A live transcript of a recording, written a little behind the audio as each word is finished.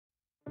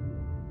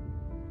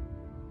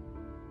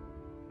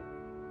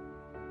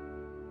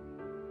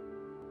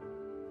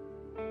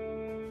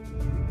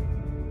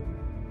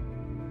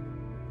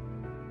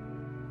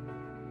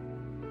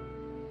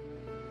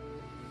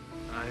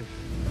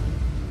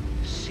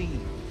seen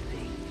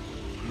things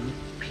you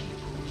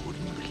people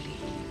wouldn't believe.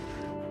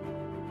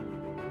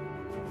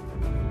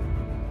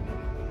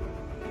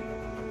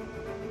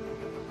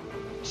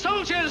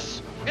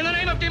 Soldiers, in the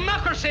name of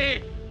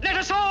democracy, let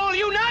us all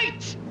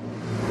unite!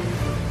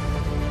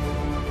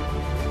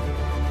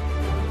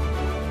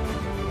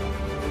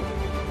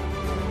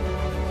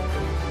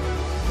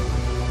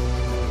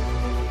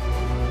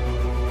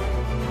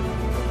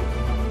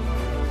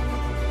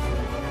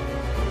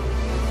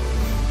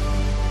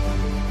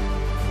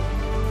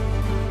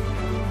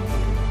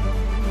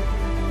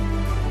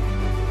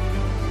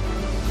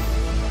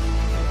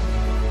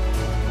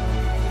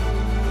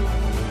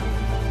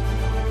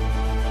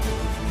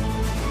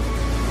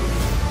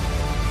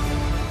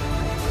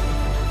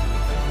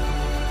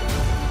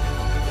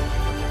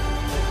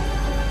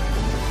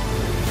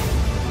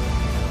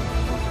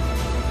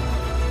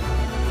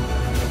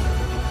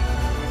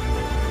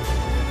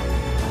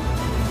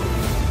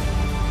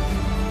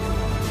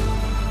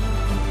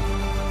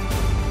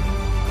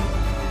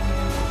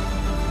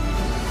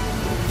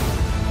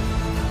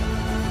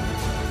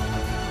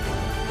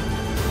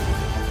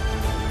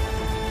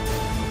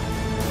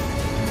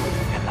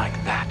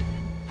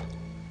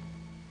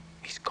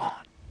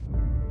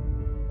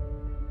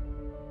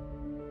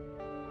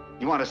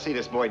 You want to see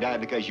this boy die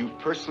because you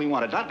personally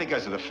want it, not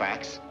because of the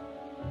facts.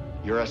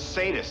 You're a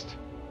sadist.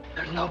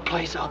 There's no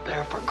place out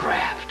there for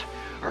graft,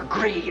 or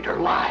greed, or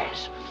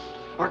lies,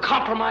 or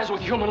compromise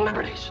with human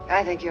liberties.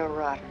 I think you're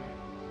rotten.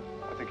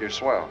 I think you're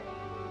swell,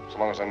 so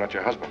long as I'm not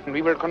your husband.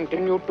 We will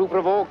continue to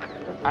provoke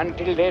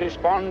until they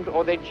respond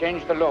or they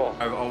change the law.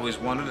 I've always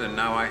wanted, and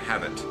now I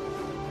have it.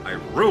 I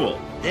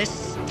rule.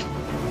 This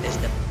is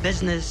the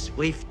business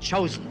we've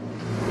chosen.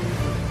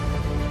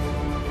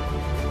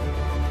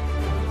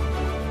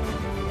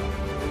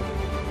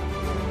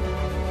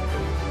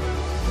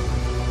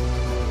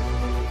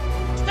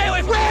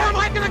 Where am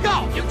I gonna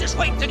go? You just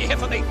wait till you hear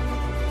from me.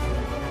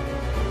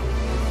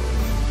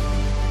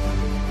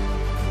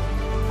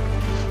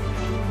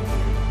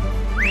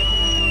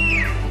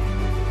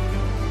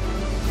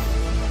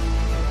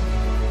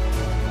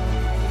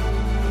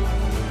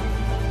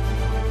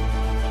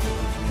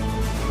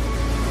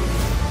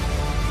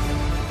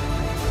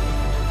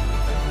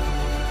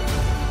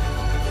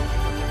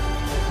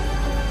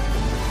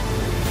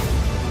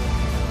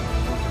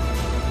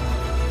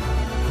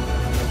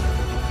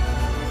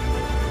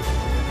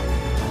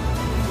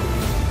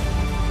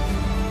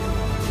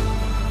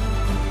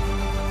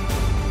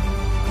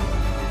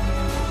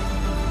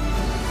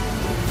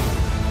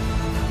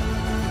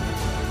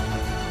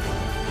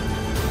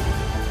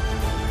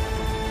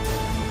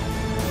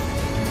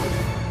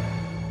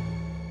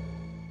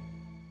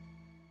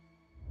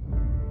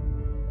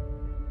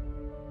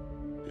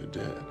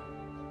 Dad,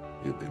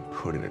 you've been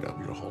putting it up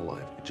your whole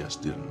life. You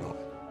just didn't know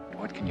it.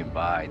 What can you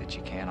buy that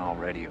you can't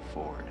already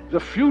afford? The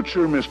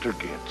future, Mr.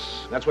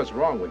 Gitz. That's what's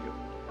wrong with you.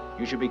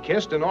 You should be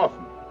kissed and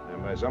often,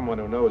 and by someone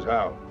who knows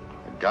how.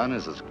 A gun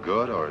is as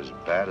good or as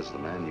bad as the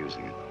man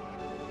using it.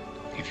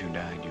 If you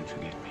died, you'd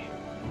forget me.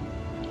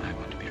 I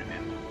want to be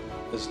remembered.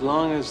 As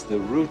long as the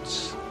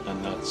roots are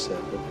not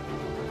severed,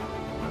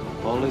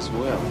 all is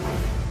well.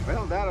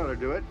 Well, that ought to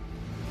do it.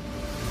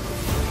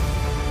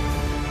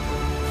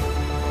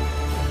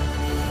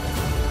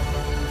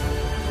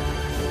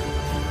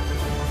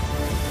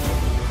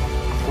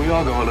 We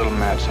all go a little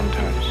mad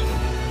sometimes.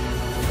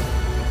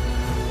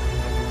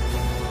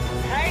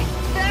 Hey,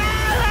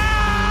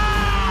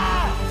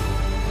 Sarah!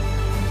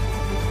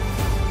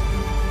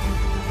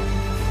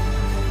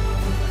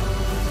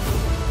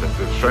 The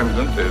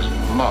defendant is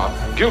not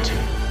guilty.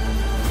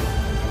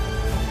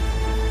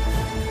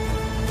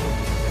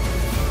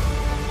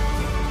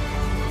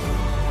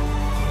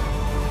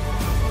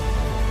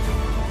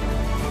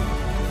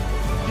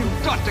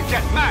 You've got to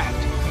get mad.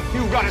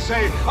 You've got to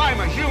say, I'm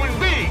a human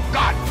being.